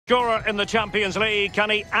Scorer in the Champions League, can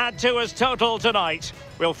he add to his total tonight?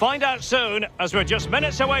 We'll find out soon, as we're just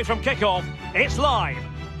minutes away from kickoff. It's live.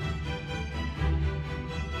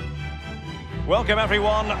 Welcome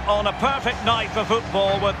everyone on a perfect night for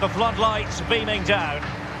football with the floodlights beaming down.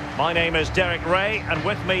 My name is Derek Ray, and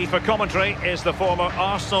with me for commentary is the former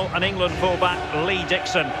Arsenal and England fullback Lee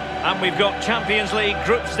Dixon. And we've got Champions League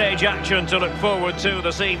group stage action to look forward to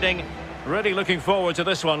this evening. Really looking forward to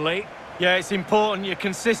this one, Lee. Yeah, it's important you're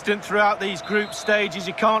consistent throughout these group stages.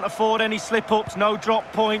 You can't afford any slip-ups, no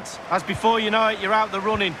drop points. As before you know it, you're out the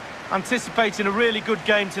running. Anticipating a really good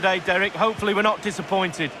game today, Derek. Hopefully we're not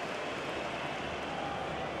disappointed.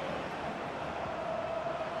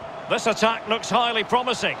 This attack looks highly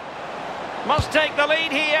promising. Must take the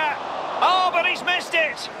lead here. Oh, but he's missed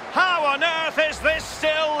it. How on earth is this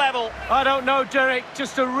still level? I don't know, Derek.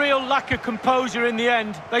 Just a real lack of composure in the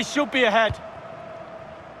end. They should be ahead.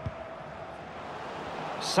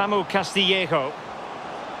 Samu Castillejo.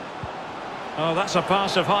 Oh, that's a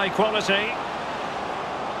pass of high quality.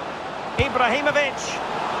 Ibrahimovic.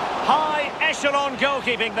 High echelon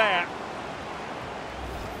goalkeeping there.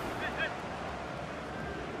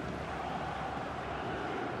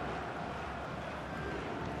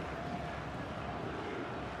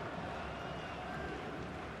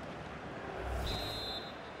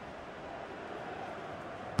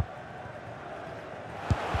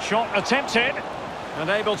 Shot attempted.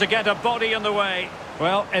 Unable to get a body in the way.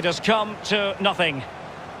 Well, it has come to nothing.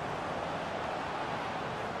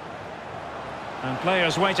 And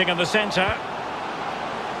players waiting in the centre.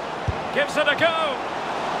 Gives it a go.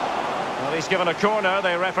 Well, he's given a corner,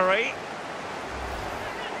 the referee.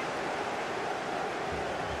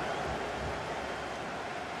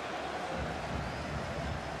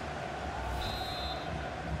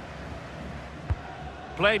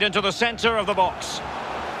 Played into the centre of the box.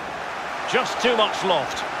 Just too much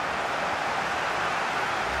loft.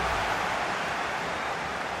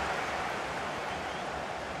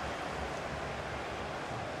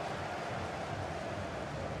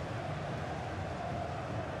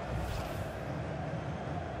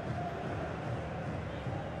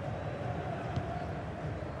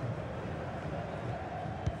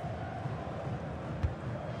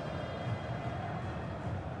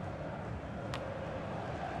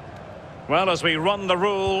 Well, as we run the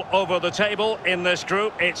rule over the table in this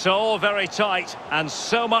group, it's all very tight and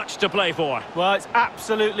so much to play for. Well, it's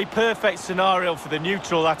absolutely perfect scenario for the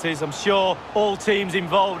neutral, that is. I'm sure all teams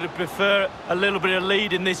involved would prefer a little bit of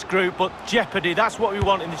lead in this group, but jeopardy, that's what we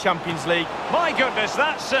want in the Champions League. My goodness,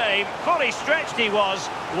 that save, fully stretched he was.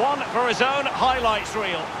 One for his own highlights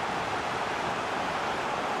reel.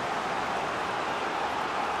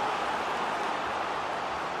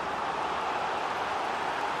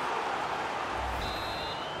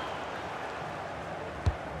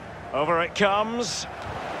 Over it comes.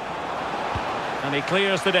 And he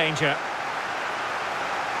clears the danger.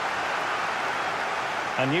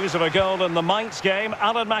 And news of a goal in the Mainz game.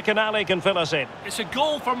 Alan McInally can fill us in. It's a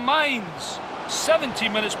goal for Mainz. 70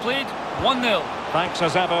 minutes played, 1-0. Thanks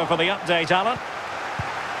as ever for the update, Alan.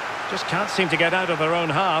 Just can't seem to get out of their own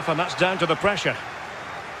half, and that's down to the pressure.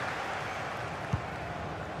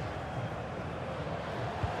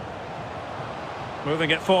 Moving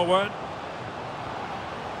it forward.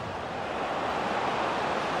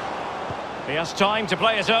 He has time to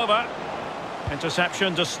play it over.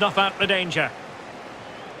 Interception to snuff out the danger.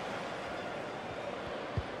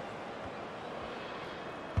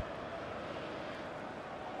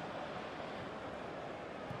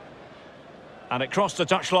 And it crossed the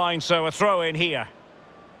touchline, so a throw in here.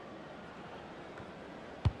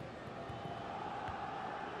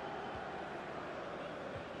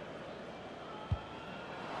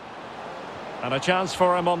 And a chance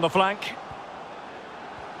for him on the flank.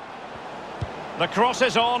 The cross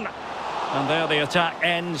is on, and there the attack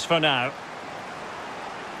ends for now.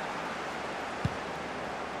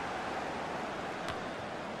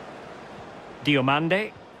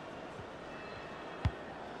 Diomande.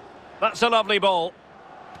 That's a lovely ball.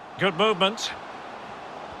 Good movement.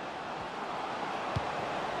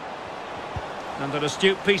 And an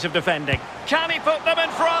astute piece of defending. Can he put them in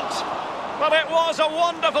front? Well, it was a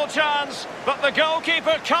wonderful chance, but the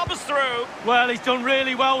goalkeeper comes through. Well, he's done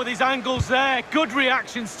really well with his angles there. Good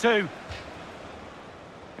reactions too.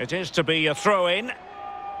 It is to be a throw-in.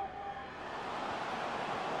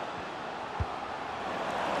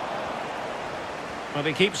 Well,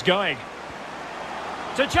 he keeps going.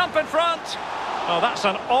 To jump in front. Oh, that's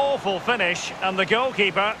an awful finish, and the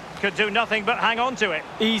goalkeeper could do nothing but hang on to it.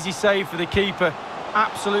 Easy save for the keeper.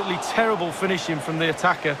 Absolutely terrible finishing from the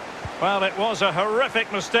attacker. Well, it was a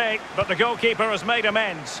horrific mistake, but the goalkeeper has made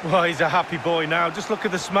amends. Well, he's a happy boy now. Just look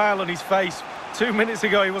at the smile on his face. 2 minutes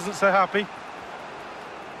ago, he wasn't so happy.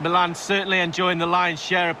 Milan certainly enjoying the lion's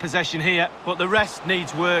share of possession here, but the rest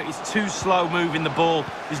needs work. It's too slow moving the ball.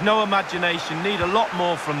 There's no imagination. Need a lot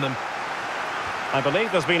more from them. I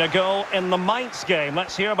believe there's been a goal in the Mainz game.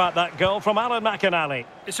 Let's hear about that goal from Alan McInally.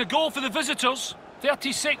 It's a goal for the visitors.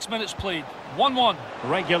 36 minutes played. 1-1.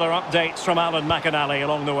 Regular updates from Alan McInally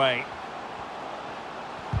along the way.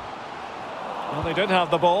 Well, they did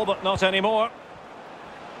have the ball, but not anymore.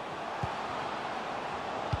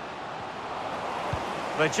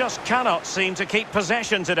 They just cannot seem to keep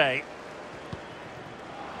possession today.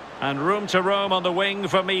 And room to roam on the wing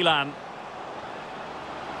for Milan.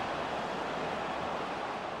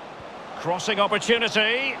 Crossing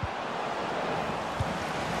opportunity.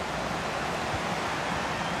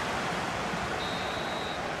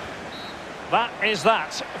 That is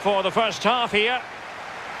that for the first half here.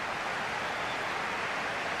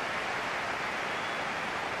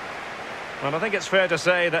 Well, I think it's fair to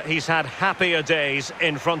say that he's had happier days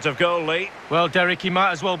in front of goal, Lee. Well, Derek, he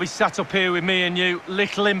might as well be sat up here with me and you.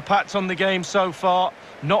 Little impact on the game so far.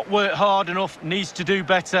 Not worked hard enough, needs to do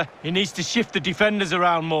better. He needs to shift the defenders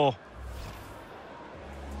around more.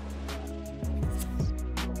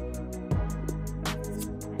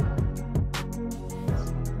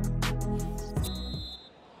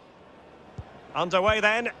 Underway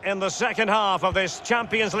then in the second half of this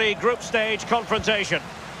Champions League group stage confrontation.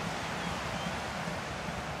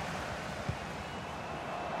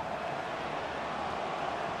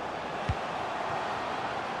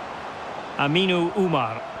 Aminu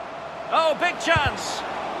Umar. Oh, big chance!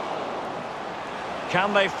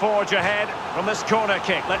 Can they forge ahead from this corner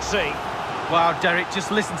kick? Let's see. Wow, Derek, just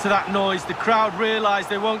listen to that noise. The crowd realise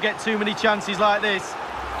they won't get too many chances like this.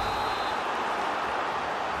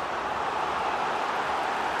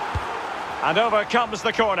 And over comes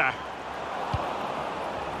the corner.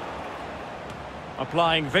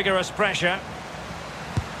 Applying vigorous pressure.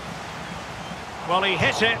 Well, he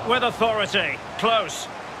hit it with authority. Close.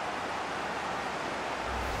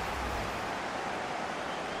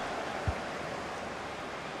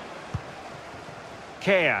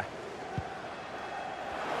 Kea.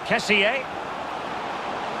 Kessié.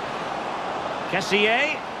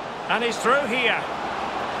 Kessié. And he's through here.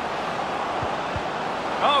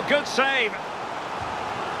 Oh, good save.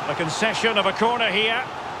 A concession of a corner here.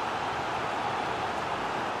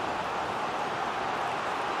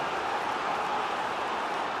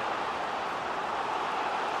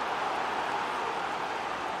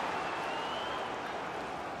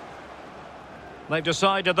 They've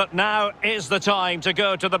decided that now is the time to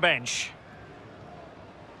go to the bench.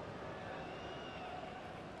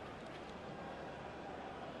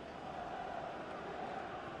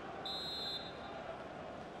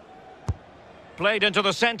 Played into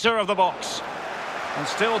the centre of the box. And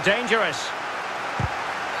still dangerous.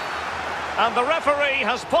 And the referee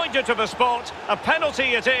has pointed to the spot. A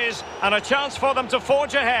penalty it is, and a chance for them to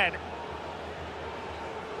forge ahead.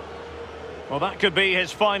 Well, that could be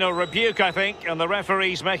his final rebuke, I think, and the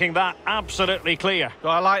referee's making that absolutely clear.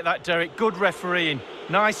 I like that, Derek. Good refereeing.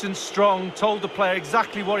 Nice and strong. Told the player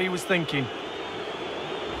exactly what he was thinking.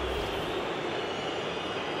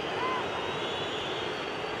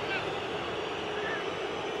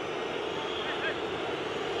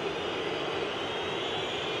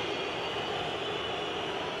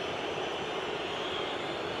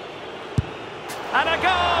 And a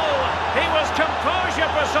goal! He was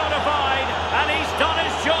composure personified, and he's done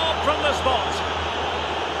his job from the spot.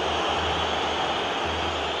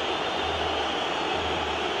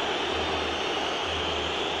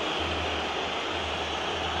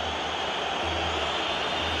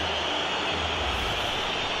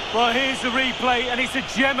 Well, here's the replay, and it's a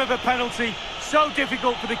gem of a penalty. So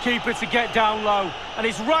difficult for the keeper to get down low. And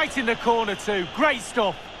it's right in the corner too. Great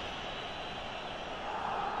stuff.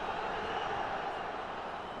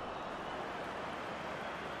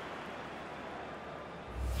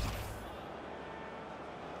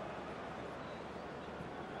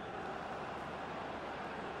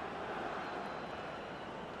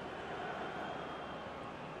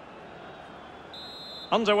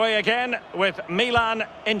 Underway again with Milan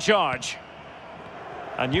in charge.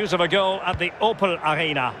 And news of a goal at the Opel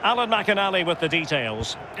Arena. Alan McInally with the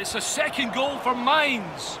details. It's a second goal for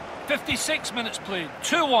Mainz. 56 minutes played.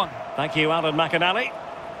 2-1. Thank you, Alan McInally.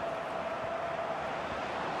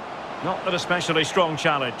 Not an especially strong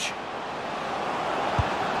challenge.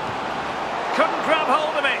 Couldn't grab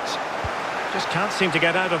hold of it. Just can't seem to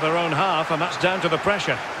get out of their own half, and that's down to the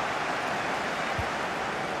pressure.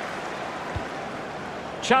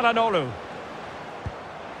 Çalhanoğlu.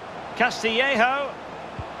 Castillejo.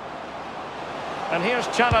 And here's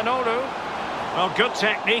Çalhanoğlu. Well, good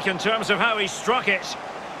technique in terms of how he struck it.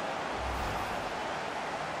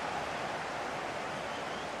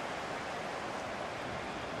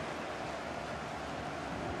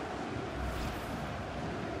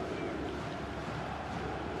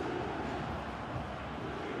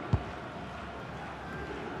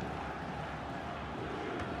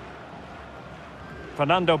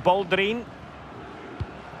 Fernando Boldrin.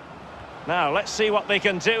 Now, let's see what they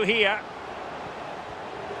can do here.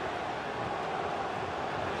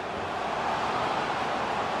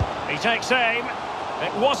 He takes aim.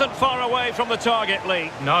 It wasn't far away from the target, Lee.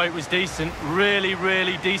 No, it was decent. Really,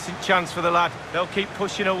 really decent chance for the lad. They'll keep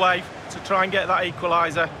pushing away to try and get that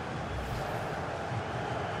equaliser.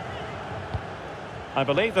 I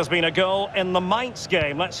believe there's been a goal in the Mainz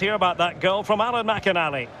game. Let's hear about that goal from Alan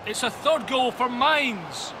McInally. It's a third goal for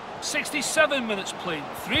Mainz. 67 minutes played,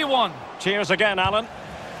 3-1. Cheers again, Alan.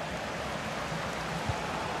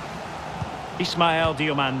 Ismael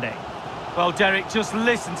Diomande. Well, Derek, just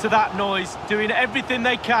listen to that noise. Doing everything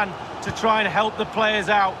they can to try and help the players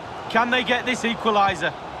out. Can they get this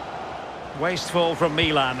equaliser? Wasteful from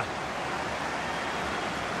Milan.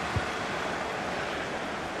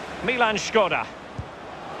 Milan Škoda.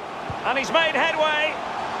 And he's made headway.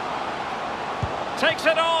 Takes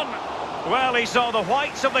it on. Well, he saw the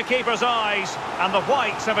whites of the keeper's eyes and the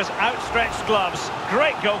whites of his outstretched gloves.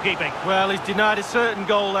 Great goalkeeping. Well, he's denied a certain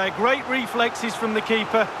goal there. Great reflexes from the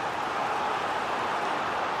keeper.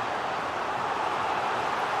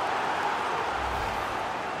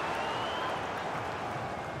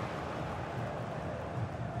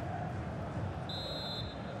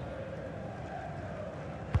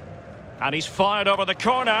 And he's fired over the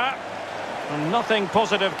corner. And nothing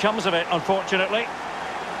positive comes of it, unfortunately.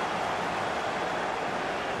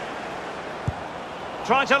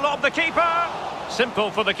 Trying to lob the keeper.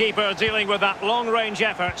 Simple for the keeper dealing with that long-range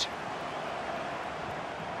effort.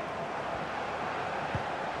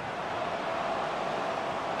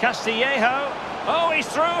 Castillejo. Oh, he's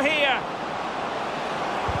through here.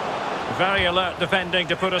 Very alert defending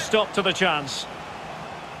to put a stop to the chance.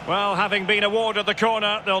 Well, having been awarded the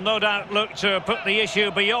corner, they'll no doubt look to put the issue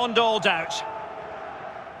beyond all doubt.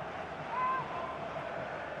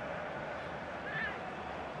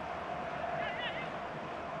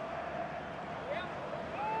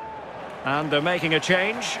 And they're making a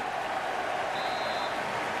change.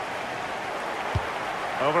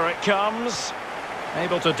 Over it comes.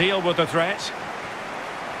 Able to deal with the threat.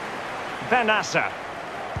 Benassa.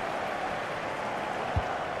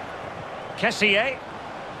 Kessié.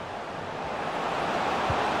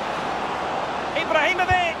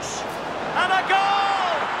 Ibrahimovic! And a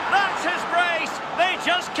goal! That's his brace! They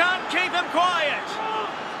just can't keep him quiet!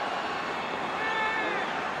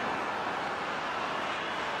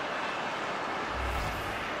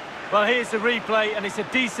 Well, here's the replay, and it's a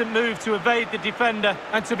decent move to evade the defender.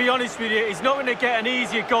 And to be honest with you, he's not going to get an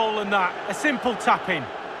easier goal than that. A simple tap-in.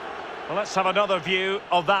 Well, let's have another view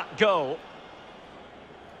of that goal.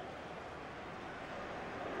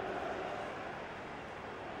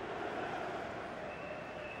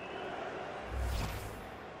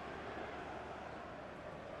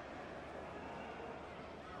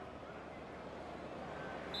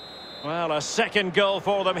 Well, a second goal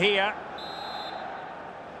for them here.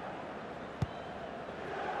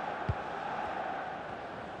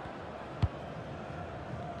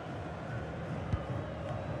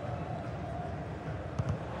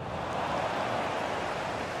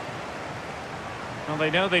 Well, they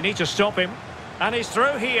know they need to stop him. And he's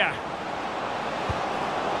through here.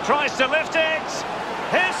 Tries to lift it.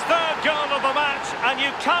 His third goal of the match, and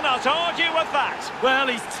you cannot argue with that. Well,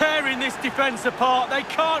 he's tearing this defence apart. They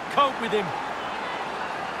can't cope with him.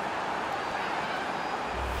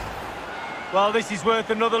 Well, this is worth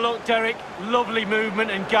another look, Derek. Lovely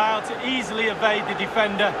movement and guile to easily evade the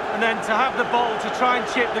defender. And then to have the ball to try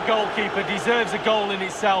and chip the goalkeeper deserves a goal in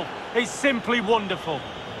itself. It's simply wonderful.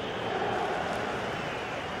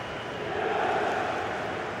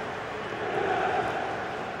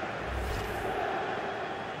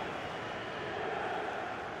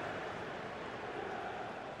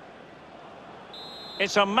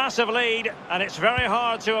 It's a massive lead, and it's very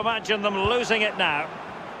hard to imagine them losing it now.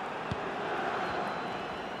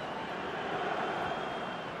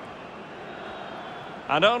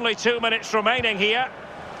 And only 2 minutes remaining here.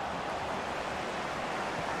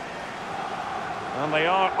 And they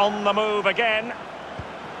are on the move again.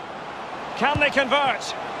 Can they convert?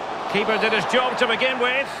 Keeper did his job to begin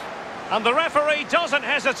with. And the referee doesn't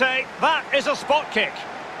hesitate. That is a spot kick.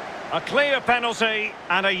 A clear penalty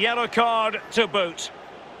and a yellow card to boot.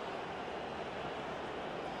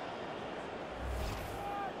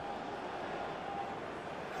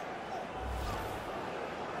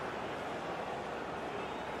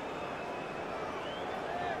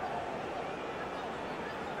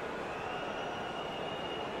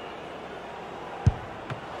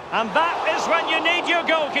 And that is when you need your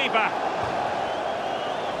goalkeeper.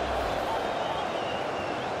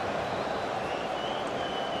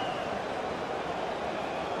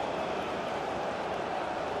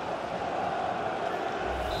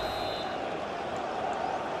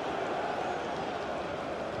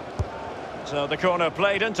 So the corner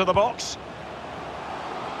played into the box.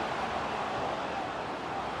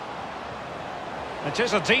 It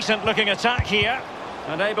is a decent looking attack here,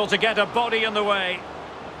 and able to get a body in the way.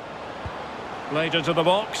 Played into the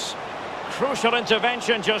box. Crucial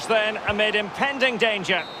intervention just then amid impending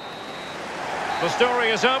danger. The story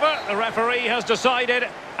is over, the referee has decided,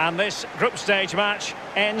 and this group stage match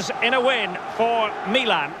ends in a win for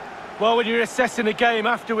Milan. Well, when you're assessing a game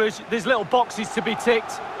afterwards, there's little boxes to be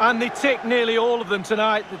ticked, and they tick nearly all of them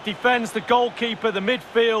tonight. The defence, the goalkeeper, the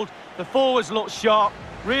midfield, the forwards look sharp.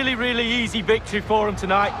 Really, really easy victory for them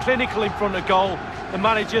tonight. Clinical in front of goal. The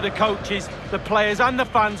manager, the coaches, the players and the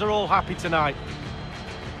fans are all happy tonight.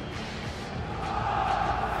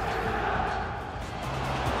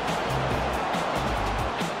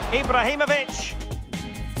 Ibrahimovic.